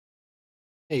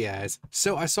Hey guys,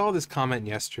 so I saw this comment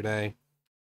yesterday,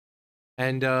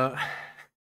 and it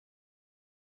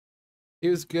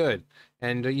was good.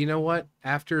 And you know what?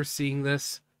 After seeing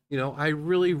this, I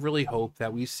really, really hope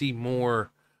that we see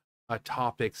more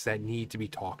topics that need to be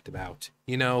talked about.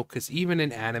 Because even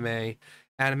in anime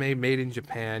made in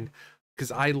Japan,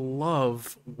 because I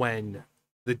love when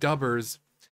the dubbers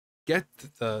get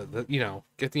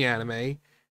get the anime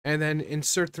and then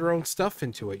insert their own stuff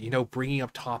into it. Bringing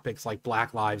up topics like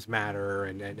Black Lives Matter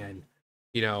and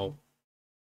you know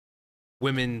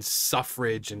women's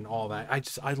suffrage and all that.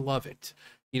 I love it,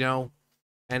 you know.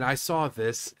 And I saw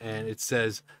this, and it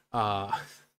says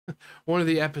one of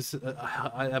the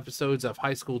episodes of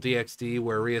High School DxD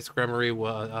where Rhea Scremery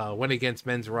went against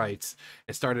men's rights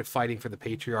and started fighting for the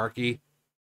patriarchy.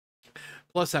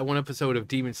 Plus, that one episode of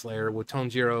Demon Slayer where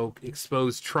Tanjiro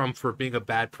exposed Trump for being a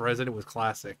bad president was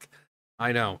classic.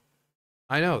 I know,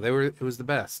 I know, it was the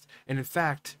best. And in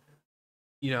fact,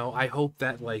 I hope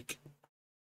that like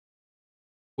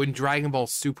when Dragon Ball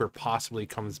Super possibly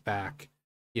comes back,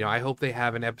 I hope they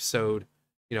have an episode,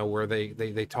 where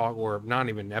they talk, or not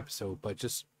even an episode, but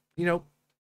just,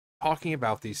 talking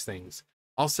about these things.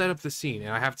 I'll set up the scene,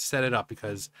 and I have to set it up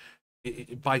because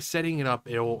by setting it up,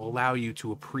 it'll allow you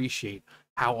to appreciate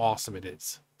how awesome it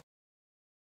is.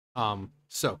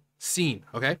 So scene,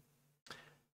 okay?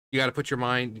 You got to put your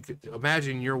mind.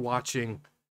 Imagine you're watching,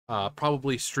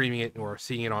 probably streaming it or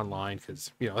seeing it online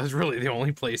because that's really the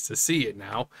only place to see it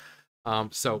now.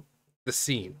 So the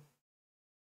scene.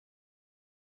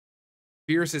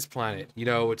 Beerus's planet.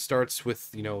 It starts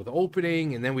with the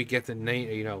opening, and then we get the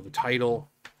name, the title,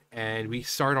 and we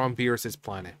start on Beerus's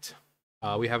planet.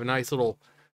 We have a nice little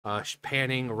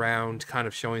panning around, kind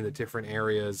of showing the different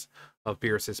areas of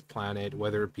Beerus's planet,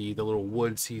 whether it be the little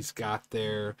woods he's got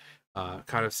there,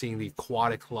 kind of seeing the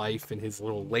aquatic life in his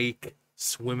little lake,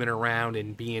 swimming around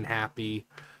and being happy.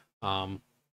 And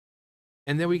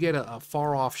then we get a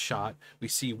far off shot. We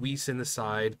see Whis in the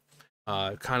side,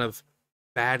 kind of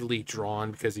badly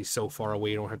drawn because he's so far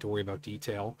away. You don't have to worry about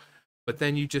detail. But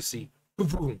then you just see boom,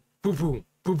 boom, boom, boom,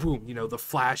 boom, boom. The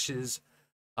flashes.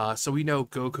 So we know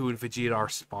Goku and Vegeta are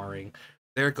sparring.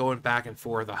 They're going back and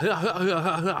forth through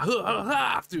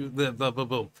the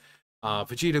boom.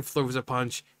 Vegeta throws a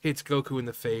punch, hits Goku in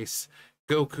the face.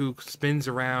 Goku spins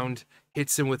around,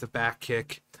 hits him with a back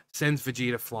kick, sends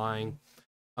Vegeta flying.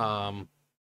 Going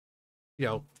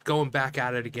back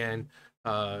at it again.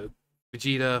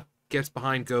 Vegeta gets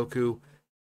behind Goku,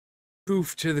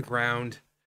 poof to the ground.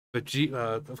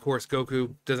 Vegeta, of course,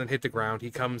 Goku doesn't hit the ground. He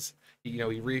comes, he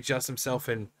readjusts himself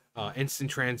and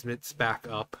instant transmits back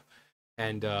up.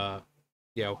 And,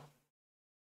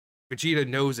 Vegeta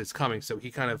knows it's coming, so he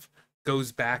kind of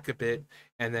goes back a bit,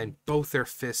 and then both their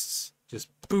fists just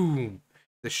boom.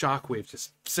 The shockwave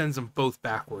just sends them both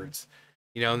backwards,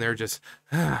 and they're just,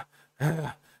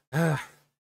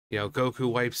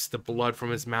 Goku wipes the blood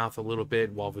from his mouth a little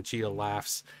bit while Vegeta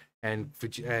laughs, and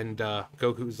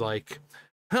Goku's like,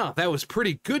 "Huh, that was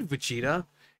pretty good, Vegeta.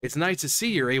 It's nice to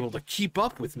see you're able to keep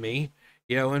up with me."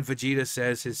 And Vegeta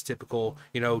says his typical,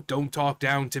 "Don't talk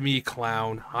down to me,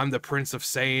 clown. I'm the Prince of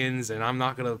Saiyans, and I'm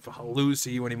not gonna lose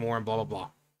to you anymore," and blah blah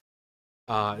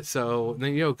blah. So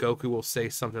then Goku will say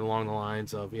something along the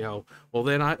lines of, "Well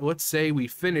then, let's say we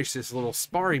finish this little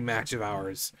sparring match of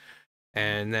ours."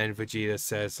 And then Vegeta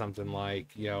says something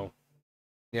like,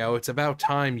 it's about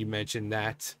time you mentioned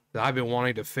that. I've been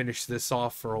wanting to finish this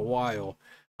off for a while.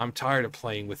 I'm tired of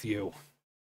playing with you."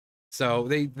 So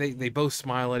they both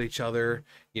smile at each other.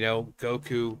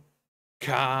 Goku,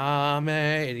 Kame,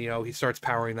 and he starts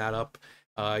powering that up.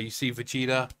 You see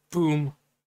Vegeta, boom,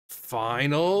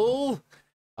 final.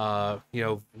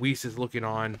 Whis is looking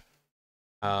on.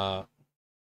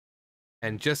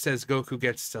 And just as Goku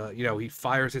gets he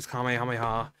fires his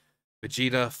Kamehameha,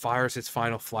 Vegeta fires his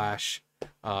final flash.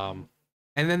 And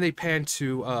then they pan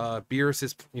to Beerus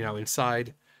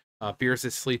inside. Beerus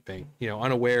is sleeping,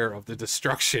 unaware of the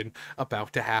destruction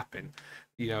about to happen.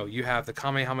 You have the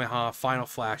Kamehameha final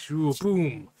flash, ooh,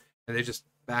 boom, and they just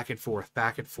back and forth,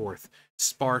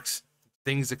 sparks,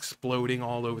 things exploding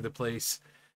all over the place,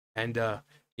 and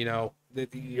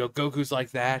Goku's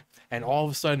like that, and all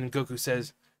of a sudden Goku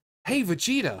says, "Hey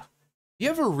Vegeta, you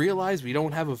ever realize we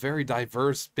don't have a very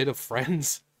diverse bit of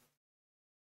friends?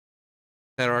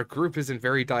 That our group isn't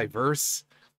very diverse?"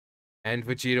 And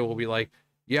Vegeta will be like,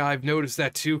 "Yeah, I've noticed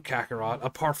that too, Kakarot.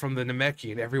 Apart from the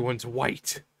Namekian, everyone's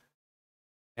white."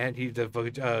 And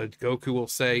Goku will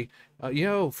say,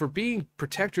 "For being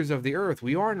protectors of the Earth,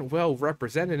 we aren't well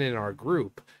represented in our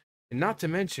group. And not to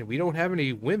mention, we don't have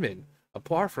any women.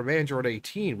 Apart from Android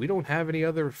 18, we don't have any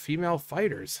other female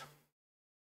fighters."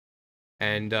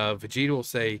 And Vegeta will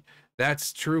say,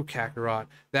 "That's true, Kakarot.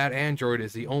 That android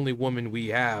is the only woman we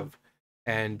have,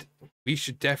 and we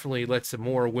should definitely let some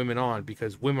more women on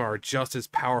because women are just as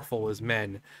powerful as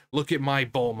men. Look at my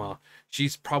Bulma.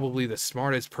 She's probably the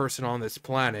smartest person on this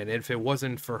planet. And if it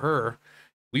wasn't for her,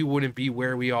 we wouldn't be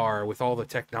where we are with all the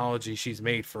technology she's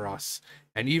made for us.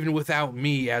 And even without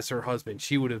me as her husband,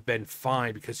 she would have been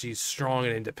fine because she's strong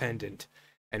and independent."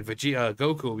 And Vegeta,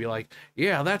 Goku will be like,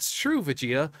 "Yeah, that's true,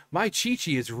 Vegeta. My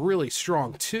Chi-Chi is really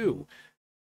strong too.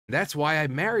 That's why I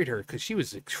married her, because she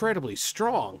was incredibly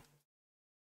strong."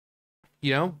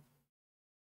 You know?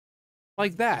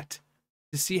 Like that.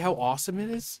 To see how awesome it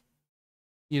is?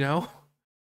 You know?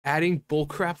 Adding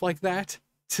bullcrap like that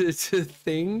to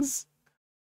things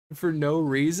for no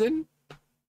reason?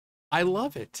 I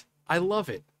love it. I love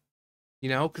it. You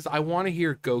know, because I want to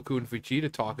hear Goku and Vegeta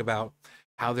talk about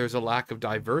how there's a lack of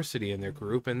diversity in their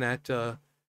group and that,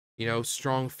 you know,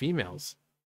 strong females.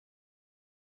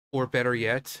 Or better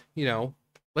yet, you know,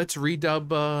 let's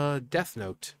redub Death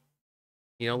Note.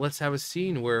 You know, let's have a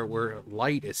scene where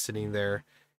Light is sitting there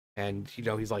and, you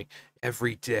know, he's like,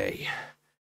 "Every day,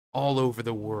 all over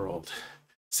the world,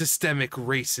 systemic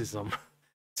racism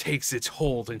takes its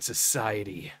hold in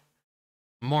society.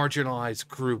 Marginalized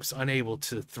groups unable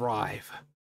to thrive."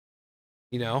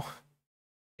 You know,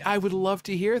 I would love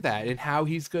to hear that and how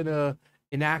he's gonna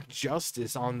enact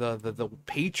justice on the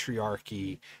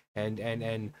patriarchy and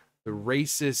the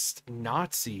racist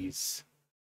Nazis.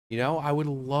 You know, I would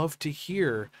love to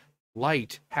hear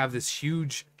Light have this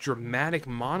huge dramatic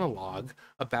monologue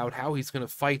about how he's gonna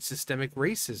fight systemic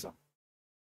racism.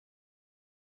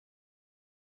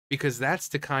 Because that's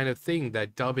the kind of thing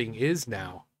that dubbing is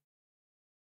now.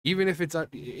 Even if it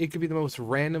could be the most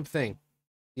random thing.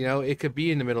 You know, it could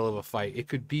be in the middle of a fight. It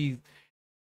could be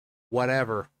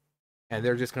whatever. And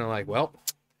they're just kind of like, well,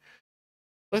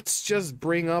 let's just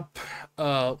bring up,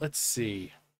 let's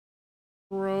see,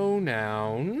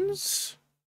 pronouns.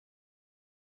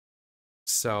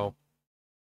 So,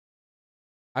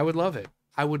 I would love it.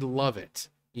 I would love it,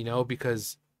 you know,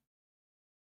 because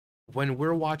when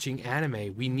we're watching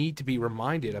anime, we need to be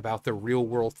reminded about the real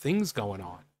world things going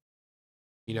on.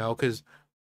 You know, because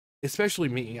especially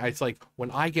me, it's like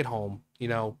when I get home, you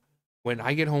know, when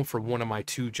I get home from one of my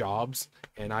two jobs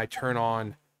and I turn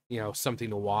on, you know, something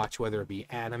to watch, whether it be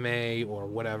anime or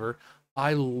whatever,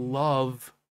 I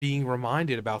love being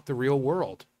reminded about the real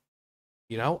world.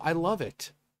 You know, I love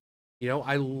it. You know,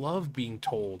 I love being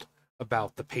told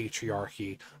about the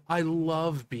patriarchy. I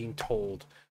love being told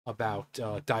about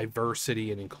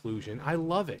diversity and inclusion. I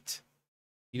love it.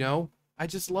 You know, I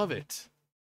just love it.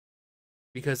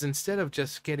 Because instead of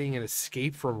just getting an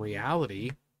escape from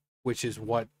reality, which is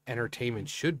what entertainment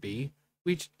should be,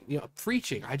 you know,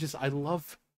 preaching. I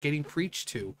love getting preached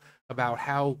to about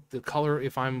how the color,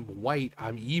 if I'm white,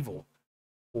 I'm evil,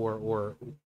 or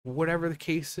whatever the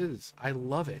case is. I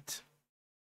love it,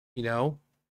 you know.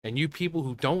 And you people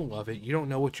who don't love it, you don't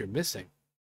know what you're missing.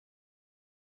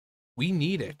 We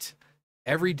need it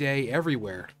every day,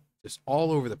 everywhere, just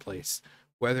all over the place,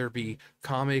 whether it be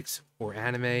comics or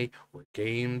anime or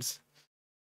games,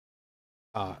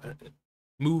 uh,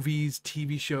 movies,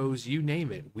 TV shows, you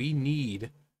name it. We need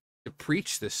to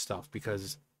preach this stuff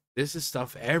because this is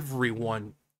stuff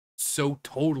everyone so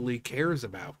totally cares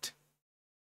about.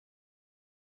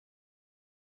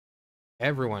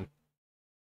 Everyone.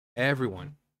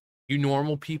 Everyone. You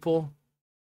normal people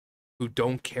who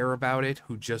don't care about it,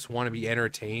 who just want to be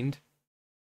entertained,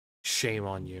 shame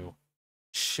on you.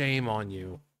 Shame on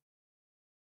you.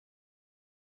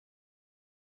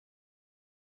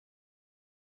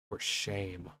 For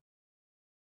shame.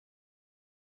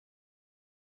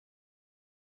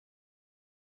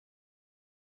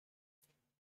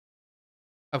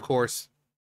 Of course,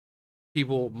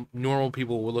 normal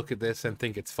people will look at this and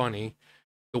think it's funny.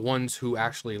 The ones who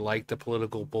actually like the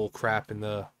political bull crap and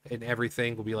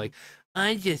everything will be like,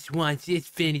 "I just watched this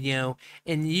video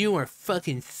and you are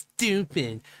fucking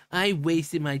stupid. I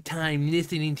wasted my time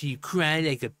listening to you cry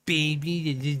like a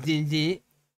baby."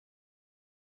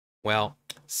 Well,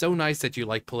 so nice that you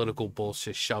like political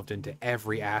bullshit shoved into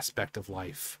every aspect of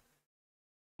life.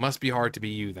 Must be hard to be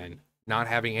you then, not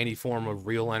having any form of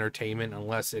real entertainment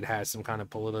unless it has some kind of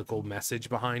political message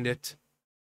behind it.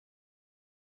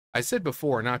 I said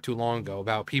before, not too long ago,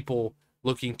 about people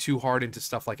looking too hard into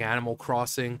stuff like Animal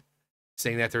Crossing,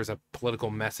 saying that there's a political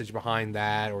message behind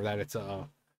that, or that it's a,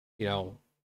 you know,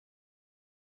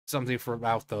 something for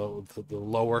about the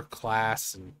lower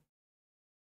class, and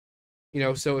you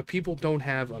know, so if people don't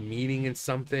have a meaning in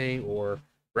something or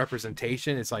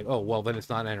representation, it's like, oh well, then it's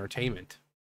not entertainment.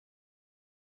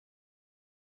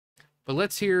 But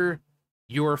let's hear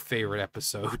your favorite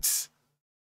episodes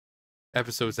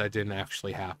that didn't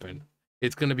actually happen.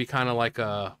 It's gonna be kind of like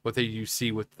what they you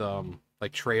see with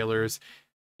like trailers.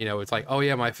 You know, it's like, oh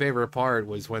yeah, my favorite part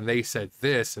was when they said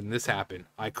this and this happened.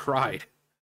 I cried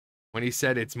when he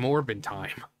said it's Morbin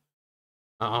time.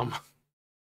 Um,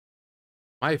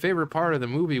 my favorite part of the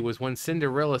movie was when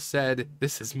Cinderella said,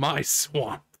 "This is my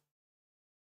swamp."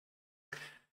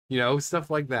 You know, stuff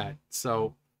like that.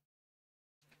 So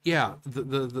yeah,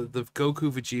 the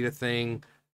Goku Vegeta thing,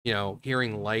 you know,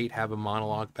 hearing Light have a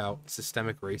monologue about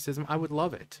systemic racism, I would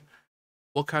love it.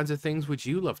 What kinds of things would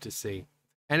you love to see?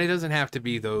 And it doesn't have to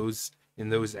be those in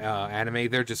those anime.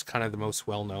 They're just kind of the most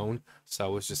well known,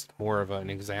 so it's just more of an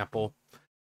example.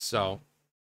 So,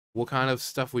 what kind of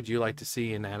stuff would you like to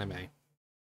see in anime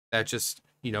that just,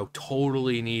 you know,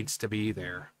 totally needs to be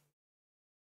there?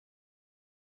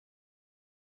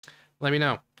 Let me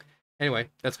know. Anyway,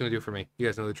 that's gonna do it for me. You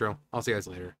guys know the drill. I'll see you guys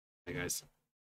later. Bye, guys.